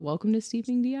Welcome to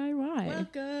Steeping DIY.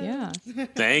 Welcome. Yeah.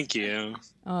 Thank you.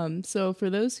 So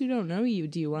for those who don't know you,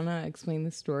 do you want to explain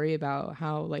the story about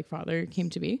how Like Father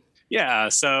came to be? Yeah.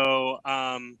 So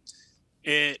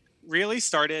it really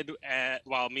started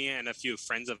while me and a few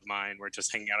friends of mine were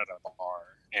just hanging out at a bar.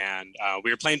 And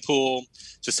we were playing pool,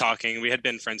 just talking. We had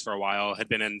been friends for a while, had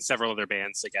been in several other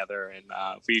bands together. And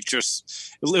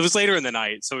it was later in the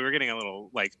night. So we were getting a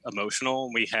little like emotional.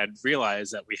 And we had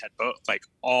realized that we had both, like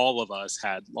all of us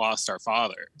had lost our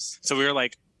fathers. So we were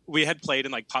like, we had played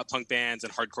in like pop punk bands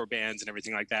and hardcore bands and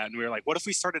everything like that. And we were like, what if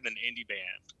we started an indie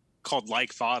band called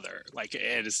Like Father? Like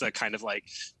it is a kind of like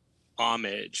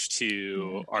homage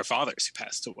to our fathers who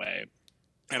passed away.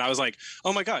 And I was like,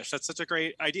 oh my gosh, that's such a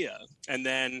great idea. And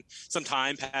then some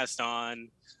time passed on.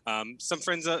 Some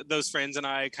friends, those friends and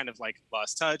I kind of like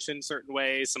lost touch in certain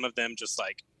ways. Some of them just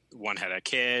like one had a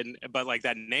kid, but like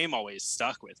that name always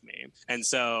stuck with me. And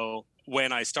so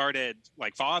when I started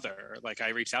Like Father, like I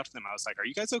reached out to them. I was like, are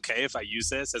you guys okay if I use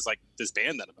this as like this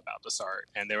band that I'm about to start?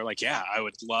 And they were like, yeah, I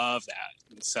would love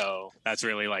that. And so that's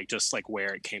really like just like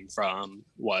where it came from,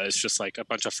 was just like a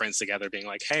bunch of friends together being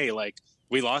like, hey, like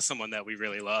we lost someone that we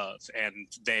really love and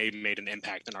they made an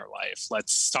impact in our life.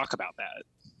 Let's talk about that.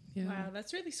 Yeah. Wow,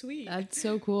 that's really sweet. That's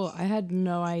so cool. I had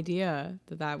no idea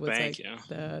that was Thank like you.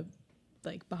 the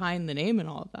like behind the name and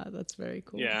all of that. That's very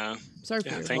cool. Yeah. Sorry for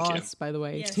Yeah, your thank you. loss, by the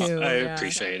way, Yes. too. I Yeah.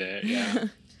 appreciate it. Yeah.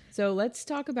 So let's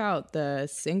talk about the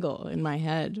single In My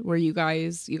Head, where you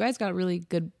guys got really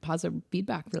good positive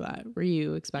feedback for that. Were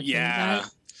you expecting that?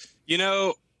 You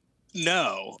know,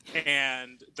 no.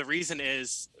 And the reason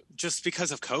is just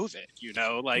because of COVID, you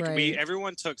know, like Right.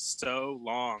 everyone took so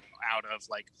long out of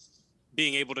like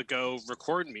being able to go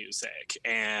record music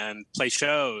and play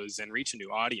shows and reach a new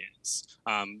audience.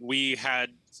 We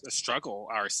had a struggle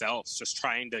ourselves just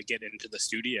trying to get into the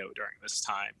studio during this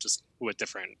time, just with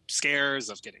different scares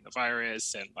of getting the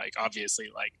virus. And like, obviously,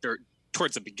 like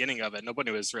towards the beginning of it,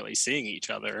 nobody was really seeing each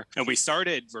other. And we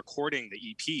started recording the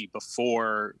EP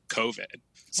before COVID.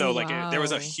 So there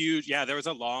was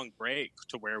a long break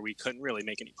to where we couldn't really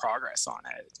make any progress on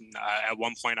it. And, at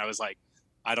one point I was like,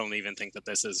 I don't even think that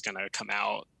this is going to come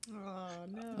out. Oh,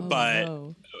 no.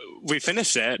 But we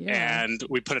finished it and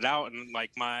we put it out. And like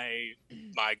my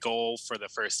goal for the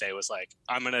first day was like,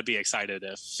 I'm going to be excited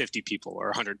if 50 people or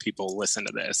 100 people listen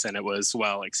to this. And it was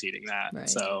well exceeding that. Right.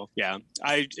 So yeah,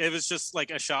 it was just like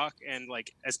a shock. And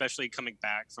like, especially coming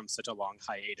back from such a long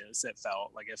hiatus, it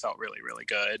felt really, really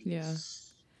good. Yeah.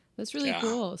 That's really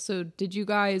cool. So did you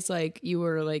guys you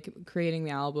were like creating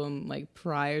the album like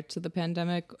prior to the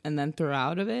pandemic and then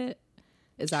throughout of it?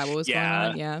 Is that what was going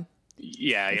on? Yeah.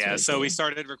 Yeah. Really So cool. we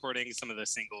started recording some of the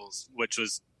singles, which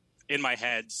was In My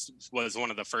Head was one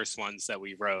of the first ones that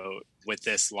we wrote with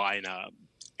this lineup.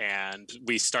 And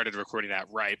we started recording that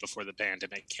right before the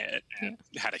pandemic hit and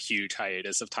had a huge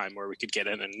hiatus of time where we could get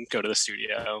in and go to the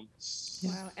studio.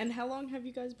 Wow. And how long have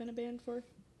you guys been a band for?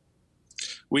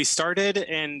 We started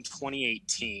in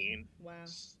 2018. Wow.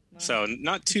 So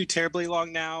not too terribly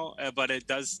long now, but it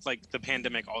does, like, the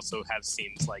pandemic also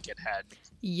seems like it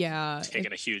had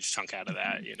taken a huge chunk out of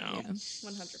that, you know? Yeah.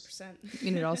 100%. I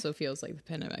mean, it also feels like the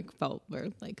pandemic felt for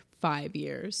like 5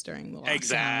 years during the lockdown.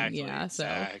 Exactly. Yeah, so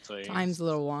exactly. time's a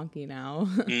little wonky now.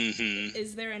 Mm-hmm.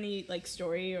 Is there any like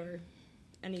story or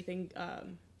anything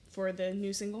for the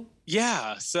new single?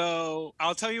 Yeah, so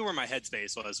I'll tell you where my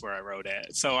headspace was where I wrote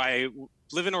it. So I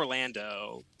live in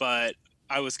Orlando, but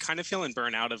I was kind of feeling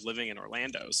burnt out of living in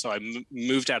Orlando. So I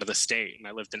moved out of the state and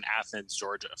I lived in Athens,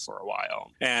 Georgia for a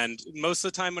while. And most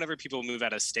of the time, whenever people move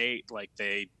out of state, like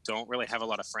they don't really have a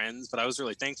lot of friends, but I was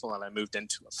really thankful that I moved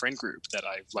into a friend group that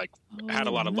I had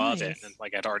a lot of love in and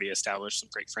like I'd already established some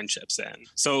great friendships in.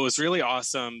 So it was really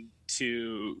awesome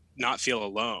to not feel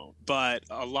alone. But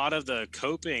a lot of the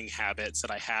coping habits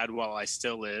that I had while I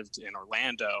still lived in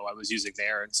Orlando, I was using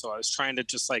there. And so I was trying to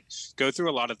just like go through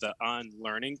a lot of the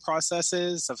unlearning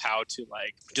processes of how to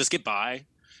like just get by.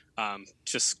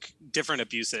 Just different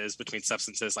abuses between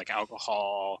substances like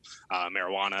alcohol,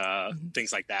 marijuana,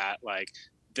 things like that. Like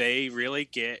they really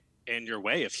get in your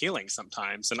way of healing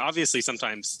sometimes. And obviously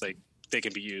sometimes they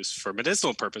can be used for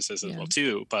medicinal purposes as well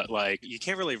too, but like you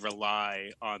can't really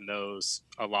rely on those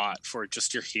a lot for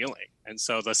just your healing. And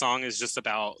so the song is just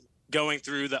about going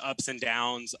through the ups and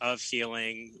downs of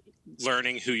healing,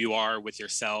 learning who you are with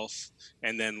yourself,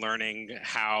 and then learning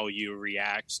how you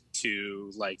react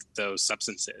to like those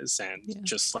substances and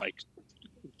just like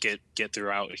get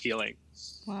throughout healing.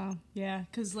 Wow. Yeah,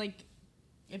 because like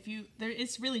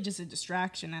it's really just a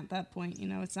distraction at that point, you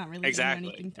know. It's not really doing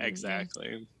anything through.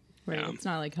 Exactly. Right. Yeah. It's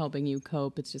not like helping you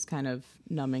cope. It's just kind of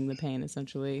numbing the pain,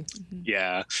 essentially. Mm-hmm.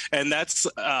 Yeah. And that's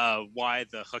why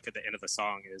the hook at the end of the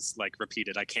song is like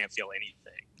repeated, I can't feel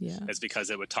anything. Yeah. It's because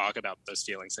it would talk about those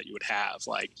feelings that you would have,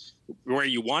 like where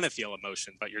you want to feel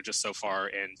emotion, but you're just so far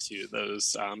into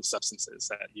those substances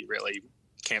that you really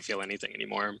can't feel anything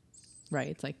anymore. Right.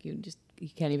 It's like you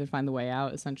can't even find the way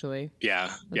out, essentially.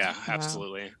 Yeah. Wow.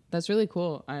 Absolutely. That's really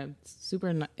cool.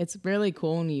 It's really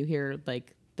cool when you hear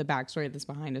like the backstory that's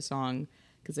behind a song,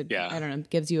 because I don't know, it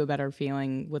gives you a better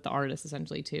feeling with the artist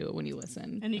essentially too when you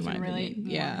listen. And you can relate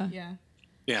more. Yeah.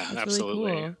 Yeah, that's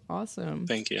absolutely. Really cool. Awesome.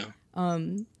 Thank you.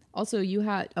 Also, you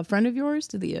had a friend of yours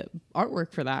do the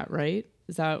artwork for that, right?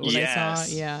 Is that what I saw?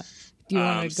 Yeah. Do you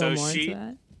want to go more into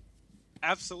that?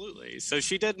 Absolutely. So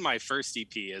she did my first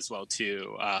EP as well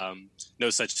too, No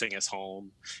Such Thing as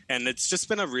Home, and it's just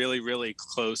been a really, really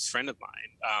close friend of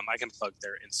mine. I can plug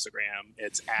their Instagram.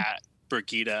 It's at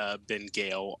Brigida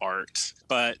Bengale Art,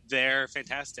 but they're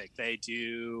fantastic. They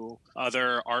do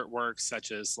other artwork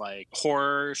such as like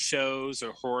horror shows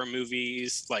or horror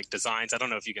movies, like designs. I don't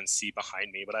know if you can see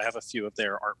behind me, but I have a few of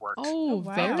their artwork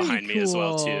behind me as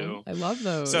well too. I love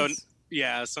those. So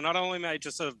not only am I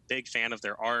just a big fan of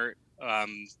their art,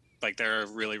 like they're a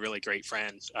really, really great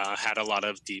friend. Had a lot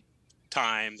of deep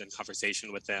times and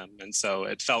conversation with them, and so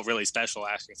it felt really special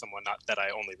asking someone not that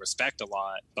I only respect a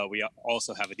lot, but we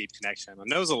also have a deep connection, and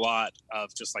knows a lot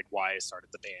of just like why I started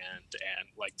the band and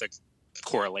like the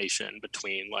correlation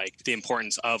between like the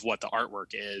importance of what the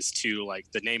artwork is to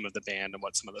like the name of the band and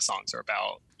what some of the songs are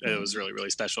about. It was really, really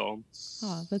special.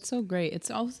 Oh, that's so great. It's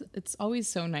always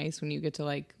so nice when you get to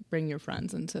like bring your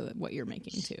friends into what you're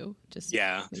making too. Just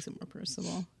makes it more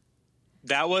personal.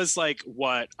 That was like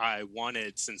what I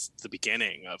wanted since the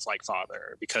beginning of Like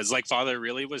Father, because Like Father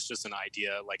really was just an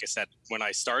idea. Like I said, when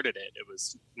I started it, it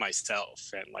was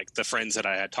myself and like the friends that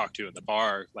I had talked to in the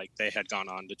bar, like they had gone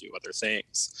on to do other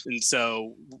things. And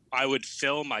so I would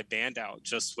fill my band out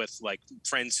just with like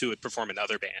friends who would perform in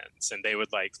other bands, and they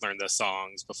would like learn the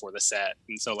songs before the set.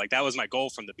 And so like that was my goal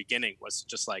from the beginning, was to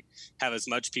just like have as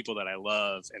much people that I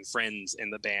love and friends in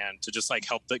the band to just like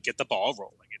help get the ball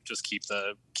rolling and just keep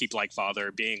Like Father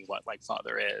being what Like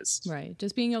Father is. Right.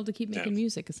 Just being able to keep making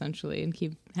music essentially and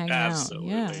keep hanging out.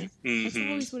 Yeah. That's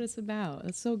always what it's about.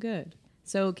 That's so good.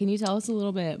 So can you tell us a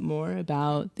little bit more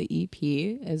about the EP?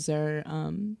 Is there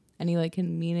any like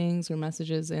meanings or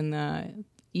messages in the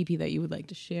EP that you would like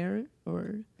to share,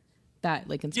 or that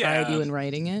like inspired you in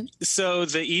writing it? So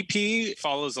the EP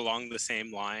follows along the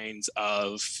same lines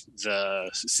of the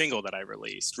single that I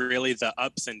released, really the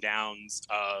ups and downs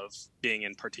of being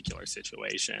in particular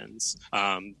situations.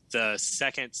 The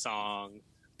second song,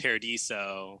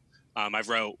 Paradiso, I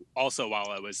wrote also while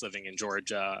I was living in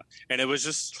Georgia, and it was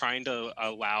just trying to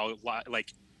allow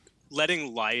like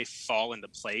letting life fall into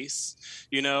place,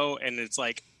 you know, and it's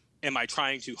like, am I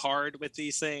trying too hard with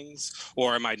these things,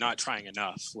 or am I not trying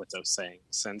enough with those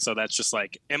things? And so that's just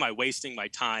like, am I wasting my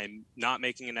time not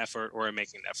making an effort, or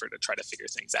making an effort to try to figure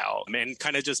things out? And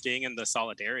kind of just being in the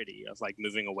solidarity of like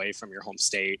moving away from your home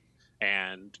state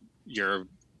and your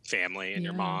family and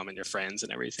your mom and your friends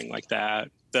and everything like that.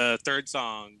 The third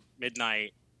song,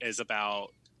 Midnight, is about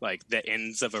like the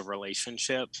ends of a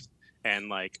relationship and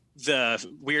like the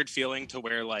weird feeling to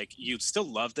where like you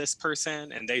still love this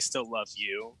person and they still love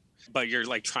you, but you're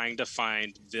like trying to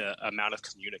find the amount of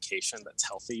communication that's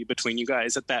healthy between you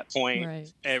guys at that point. Right.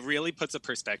 It really puts a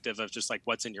perspective of just like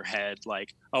what's in your head.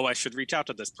 Like, oh, I should reach out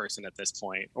to this person at this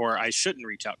point, or I shouldn't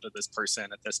reach out to this person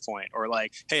at this point, or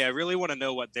like, hey, I really want to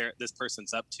know what this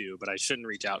person's up to, but I shouldn't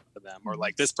reach out to them, or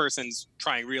like this person's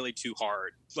trying really too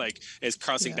hard, like is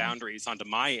crossing boundaries onto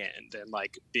my end and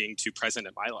like being too present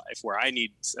in my life where I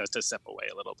need to step away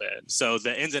a little bit. So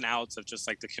the ins and outs of just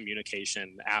like the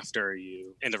communication after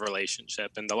you end a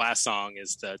relationship. And the last song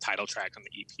is the title track on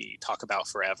the EP, Talk About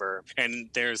Forever. And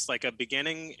there's like a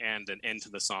beginning and an end to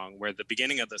the song, where the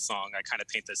beginning of the song, I kind of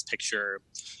paint this picture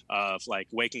of like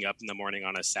waking up in the morning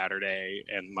on a Saturday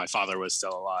and my father was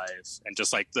still alive. And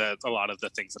just like a lot of the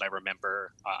things that I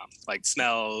remember, like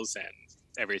smells and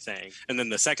everything. And then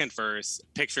the second verse,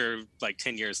 picture like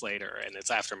 10 years later, and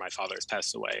it's after my father's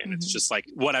passed away. And it's just like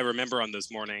what I remember on those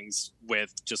mornings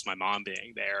with just my mom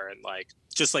being there, and like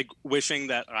just like wishing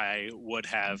that I would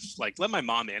have like let my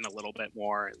mom in a little bit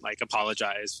more and like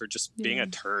apologize for just being a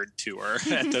turd to her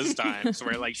at those times,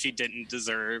 where like she didn't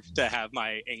deserve to have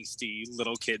my angsty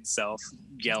little kid self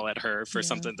yell at her for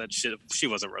something that she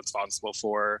wasn't responsible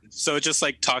for. So it just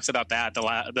like talks about that.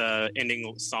 The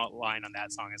ending line on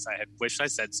that song is, I had wished I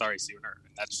said sorry sooner.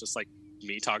 And that's just like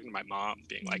me talking to my mom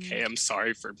being like, hey, I'm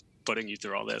sorry for putting you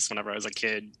through all this whenever I was a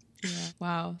kid. Yeah.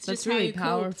 Wow. That's just really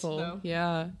powerful.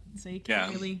 Yeah. So you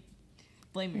can't really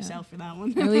blame yourself for that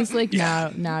one. At least like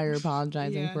now you're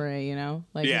apologizing for it, you know?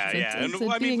 Like it's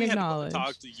I mean, we had acknowledged.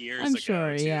 talked years I'm ago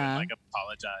sure, to yeah. like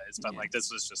apologize, but like this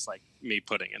was just like me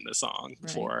putting in the song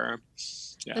for.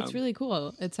 Yeah. That's really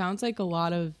cool. It sounds like a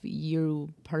lot of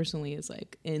you personally is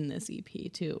like in this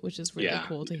EP too, which is really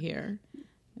cool to hear.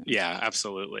 Yeah,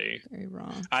 absolutely. Very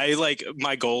raw. I like,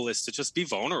 my goal is to just be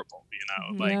vulnerable, you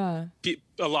know, like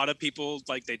a lot of people,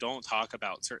 like, they don't talk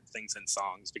about certain things in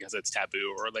songs because it's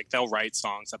taboo, or like they'll write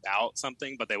songs about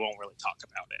something, but they won't really talk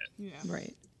about it. Yeah.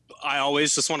 Right. I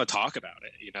always just want to talk about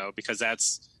it, you know, because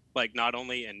that's like, not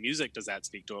only in music does that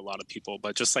speak to a lot of people,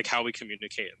 but just like how we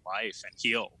communicate in life and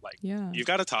heal. Like, you've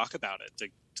got to talk about it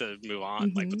to move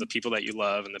on, like with the people that you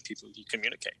love and the people you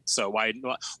communicate. So why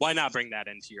not bring that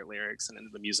into your lyrics and into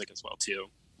the music as well too?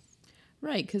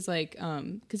 Right, because like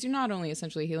because you're not only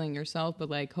essentially healing yourself,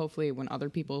 but like hopefully when other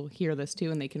people hear this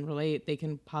too and they can relate, they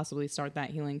can possibly start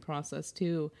that healing process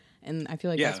too. And I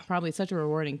feel like that's probably such a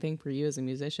rewarding thing for you as a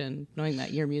musician, knowing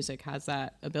that your music has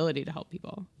that ability to help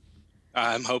people.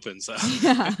 I'm hoping so.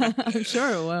 Yeah, I'm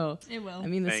sure it will. It will. I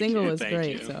mean, the single was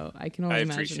great, so I can only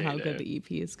imagine how good the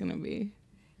EP is going to be.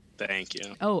 Thank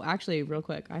you. Oh, actually, real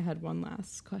quick, I had one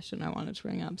last question I wanted to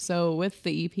bring up. So with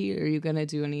the EP, are you going to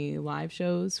do any live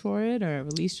shows for it or a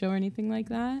release show or anything like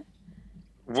that?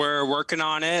 We're working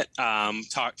on it,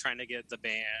 trying to get the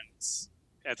bands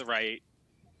at the right...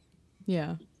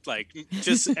 Yeah. Like,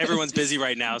 just everyone's busy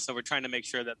right now, so we're trying to make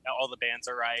sure that all the bands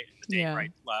are right and the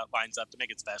date lines up to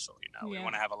make it special. You know, we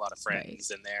want to have a lot of friends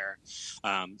in there.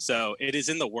 So it is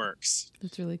in the works.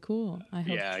 That's really cool. I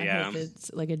hope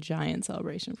it's like a giant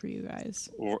celebration for you guys.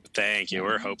 Thank you.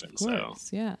 We're hoping so.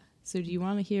 Yeah. So do you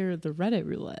want to hear the Reddit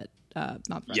roulette?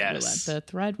 Not Reddit roulette. The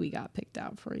thread we got picked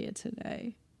out for you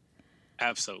today.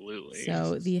 Absolutely.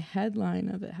 So the headline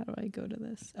of it. How do I go to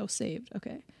this? Oh, saved.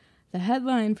 Okay. The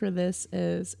headline for this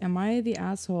is, am I the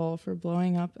asshole for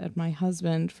blowing up at my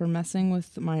husband for messing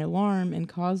with my alarm and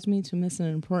caused me to miss an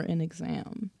important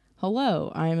exam?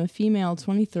 Hello, I am a female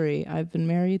 23. I've been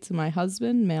married to my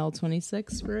husband, male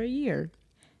 26, for a year.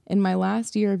 In my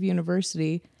last year of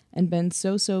university and been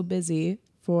so busy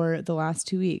for the last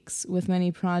 2 weeks with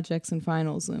many projects and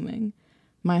finals looming.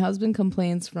 My husband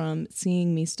complains from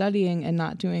seeing me studying and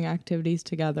not doing activities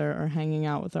together or hanging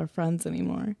out with our friends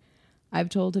anymore. I've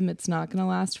told him it's not going to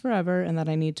last forever and that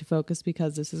I need to focus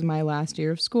because this is my last year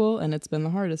of school and it's been the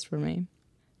hardest for me.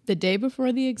 The day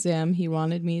before the exam, he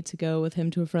wanted me to go with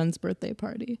him to a friend's birthday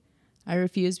party. I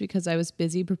refused because I was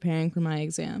busy preparing for my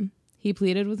exam. He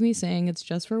pleaded with me saying it's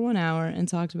just for 1 hour and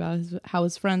talked about how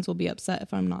his friends will be upset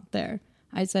if I'm not there.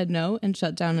 I said no and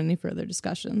shut down any further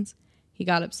discussions. He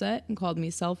got upset and called me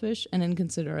selfish and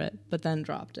inconsiderate, but then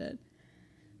dropped it.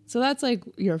 So that's like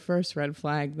your first red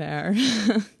flag there.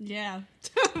 Yeah.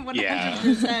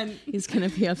 100%. He's going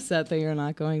to be upset that you're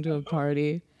not going to a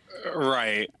party.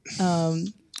 Right.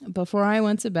 Before I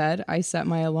went to bed, I set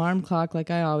my alarm clock like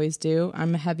I always do.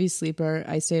 I'm a heavy sleeper.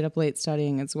 I stayed up late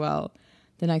studying as well.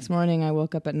 The next morning, I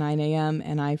woke up at 9 a.m.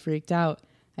 and I freaked out.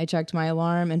 I checked my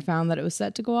alarm and found that it was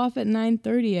set to go off at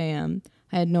 9:30 a.m.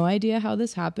 I had no idea how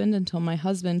this happened until my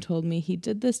husband told me he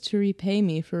did this to repay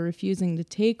me for refusing to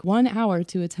take 1 hour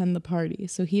to attend the party.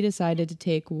 So he decided to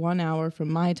take 1 hour from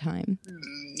my time.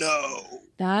 No.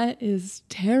 That is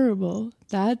terrible.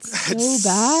 That's so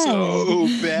bad. So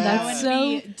bad. That's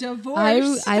so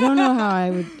divorce. I don't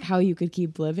know how you could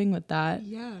keep living with that.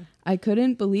 Yeah. I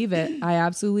couldn't believe it. I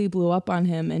absolutely blew up on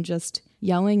him and just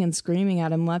yelling and screaming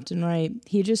at him left and right.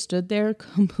 He just stood there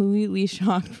completely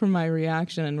shocked from my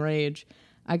reaction and rage.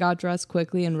 I got dressed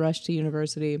quickly and rushed to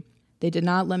university. They did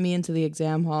not let me into the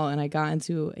exam hall, and I got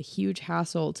into a huge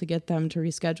hassle to get them to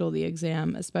reschedule the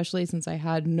exam, especially since I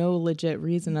had no legit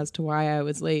reason as to why I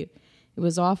was late. It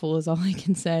was awful is all I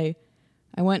can say.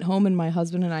 I went home and my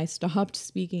husband and I stopped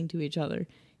speaking to each other.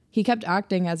 He kept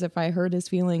acting as if I hurt his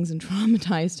feelings and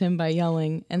traumatized him by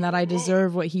yelling, and that I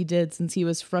deserve what he did since he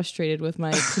was frustrated with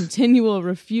my continual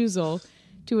refusal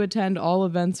to attend all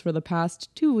events for the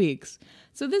past 2 weeks.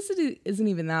 So this isn't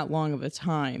even that long of a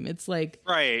time. It's like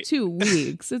 2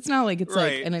 weeks. It's not like it's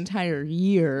like an entire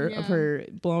year of her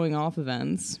blowing off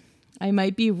events. I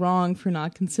might be wrong for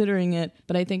not considering it,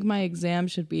 but I think my exam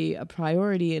should be a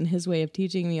priority, and his way of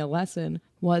teaching me a lesson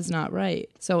was not right.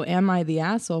 So am I the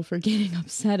asshole for getting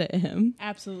upset at him?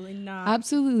 Absolutely not.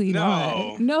 Absolutely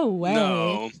not. No way.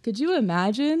 No. Could you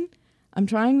imagine? I'm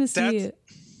trying to see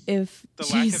if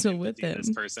she's still with him.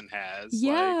 This person has.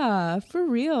 Yeah, for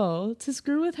real. To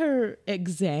screw with her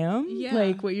exam? Yeah.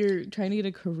 Like what you're trying to get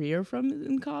a career from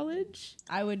in college?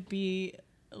 I would be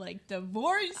like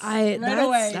divorce away.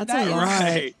 That's a lot.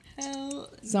 Right. Hell,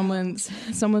 Someone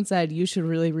said you should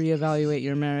really reevaluate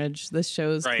your marriage. This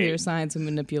shows clear signs of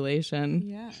manipulation.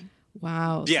 Yeah.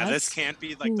 Wow. Yeah, this can't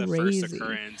be like the first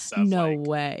occurrence of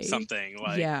way. Something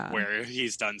like where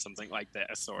he's done something like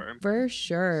this or for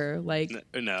sure. Like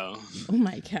no. Oh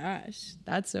my gosh.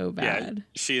 That's so bad. Yeah,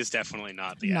 she is definitely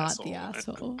not the asshole. Not the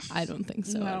asshole. I don't think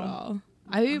so at all.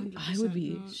 I would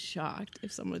be shocked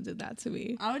if someone did that to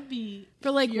me. I would be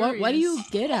for like furious. What do you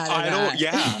get out of that?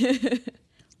 Yeah.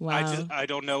 Wow. I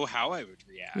don't know how I would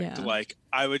react. Yeah. Like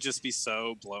I would just be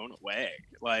so blown away.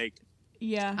 Like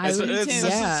yeah, it's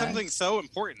something so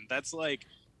important. That's like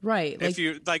right. If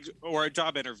you like, or a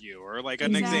job interview, or like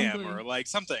an exam, or like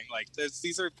something like this.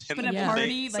 These are but a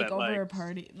party, like over a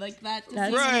party, like that.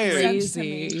 That's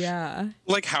crazy. Yeah.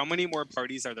 Like how many more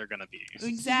parties are there gonna be?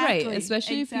 Exactly. Right.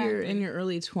 Especially if you're in your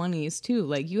early 20s too.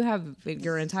 Like you have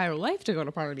your entire life to go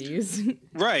to parties.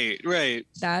 Right.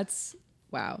 That's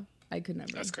wow. I could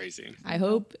never. That's crazy. I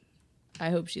hope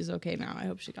she's okay now. I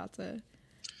hope she got to.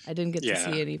 I didn't get to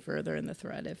see any further in the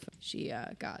thread if she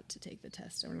got to take the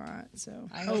test or not. So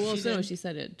she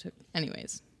said it took.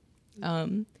 Anyways,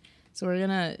 so we're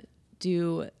gonna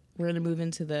move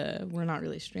into the We're Not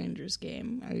Really Strangers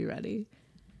game. Are you ready?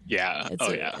 Yeah.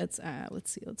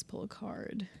 Let's see. Let's pull a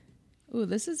card. Ooh,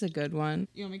 this is a good one.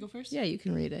 You want me to go first? Yeah, you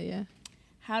can read it. Yeah.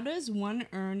 How does one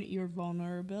earn your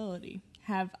vulnerability?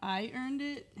 Have I earned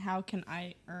it? How can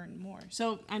I earn more?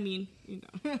 So, I mean, you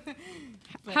know.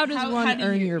 how does one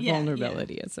earn your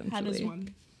vulnerability, essentially? How does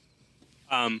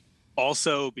one?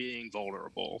 Also being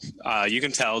vulnerable. You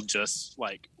can tell just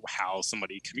like how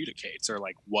somebody communicates or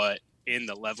like what in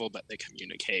the level that they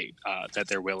communicate that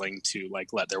they're willing to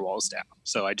like let their walls down.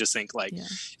 So I just think like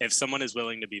if someone is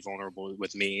willing to be vulnerable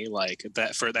with me, like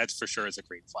that's for sure is a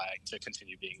green flag to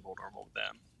continue being vulnerable with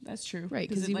them. That's true. Right.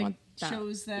 Because you want that.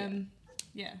 Shows them.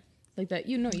 Yeah. Like that,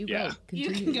 you go. You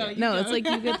can go. It's like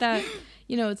you get that,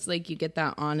 it's like you get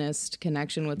that honest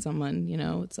connection with someone,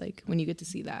 it's like when you get to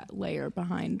see that layer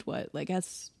behind what, like,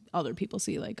 as other people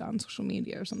see, like, on social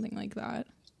media or something like that.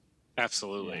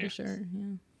 Absolutely. Yeah, for sure,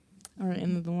 yeah. All right,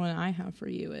 and the one I have for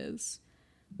you is,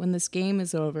 when this game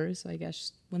is over, so I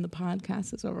guess when the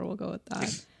podcast is over, we'll go with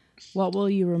that. What will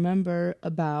you remember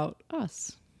about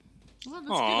us?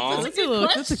 Well,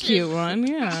 that's a cute one.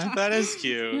 Yeah, that is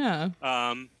cute. Yeah.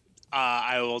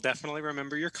 I will definitely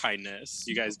remember your kindness.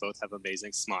 You guys both have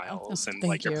amazing smiles, and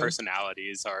like your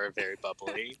personalities are very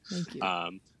bubbly. Thank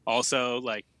you. Also,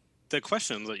 like the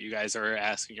questions that you guys are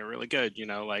asking are really good.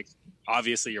 Like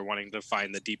obviously you're wanting to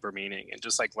find the deeper meaning and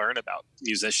just like learn about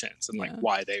musicians and like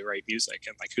why they write music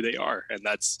and like who they are, and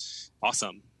that's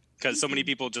awesome. Because so many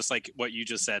people, just like what you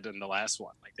just said in the last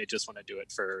one, like they just want to do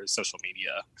it for social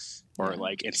media or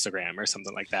like Instagram or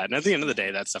something like that. And at the end of the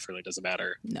day, that stuff really doesn't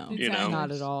matter. No,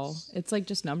 not at all. It's like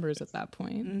just numbers at that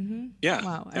point. Mm-hmm. Yeah.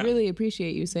 Wow. I really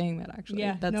appreciate you saying that, actually.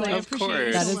 Yeah. That's I appreciate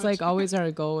it that so is much. like always our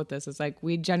goal with this. It's like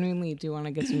we genuinely do want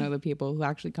to get to know the people who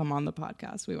actually come on the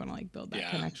podcast. We want to like build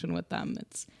that connection with them.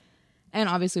 And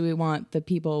obviously we want the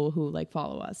people who like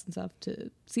follow us and stuff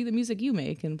to see the music you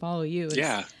make and follow you.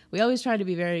 We always try to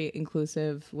be very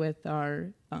inclusive with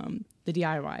our the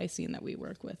DIY scene that we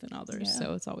work with and others. Yeah.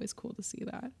 So it's always cool to see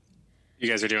that. You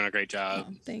guys are doing a great job.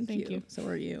 Oh, thank you. So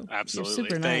are you. Absolutely. You're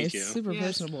super nice, super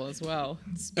personable as well.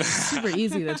 It's been super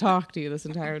easy to talk to you this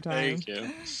entire time. Thank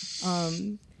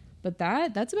you. But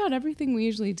that's about everything we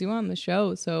usually do on the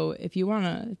show. So if you want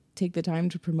to take the time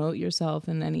to promote yourself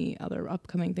and any other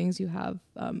upcoming things you have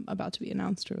about to be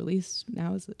announced or released,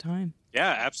 now is the time.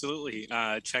 Yeah, absolutely.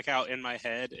 Check out In My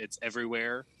Head. It's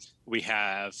everywhere. We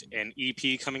have an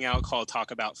EP coming out called Talk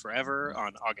About Forever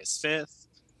on August 5th.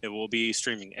 It will be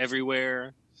streaming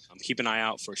everywhere. Keep an eye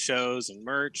out for shows and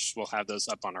merch. We'll have those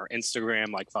up on our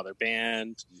Instagram, like Father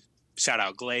Band. Shout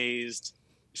out Glazed.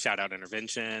 Shout out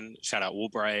Intervention, shout out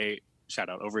Woolbright, shout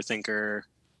out Overthinker,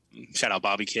 shout out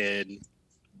Bobby Kid,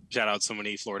 shout out so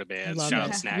many Florida bands, shout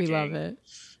out Snacking. We love it.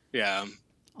 Yeah.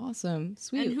 Awesome.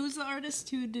 Sweet. And who's the artist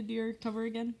who did your cover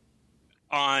again?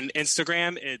 On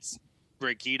Instagram, it's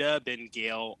Brigitta Ben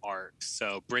Gale Art.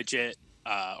 So Bridget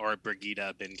or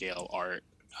Brigitta Ben Gale Art.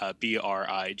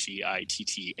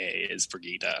 Brigitta is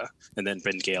Brigitta, and then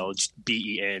Ben Gale,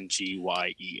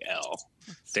 BengYel.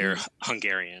 They're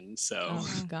Hungarian, so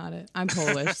got it. I'm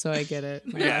Polish, so I get it.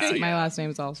 My last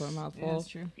name is also a mouthful. Yeah, that's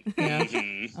true. Yeah.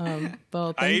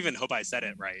 Mm-hmm. I even hope I said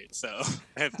it right. So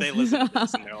if they listen to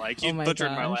this and they're like, "You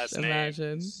butchered my last name,"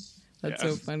 imagine. That's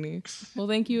so funny. Well,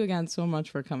 thank you again so much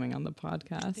for coming on the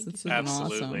podcast. It's been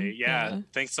absolutely awesome. Yeah.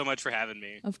 Thanks so much for having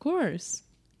me. Of course.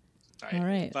 All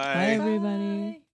right. Bye everybody. Bye.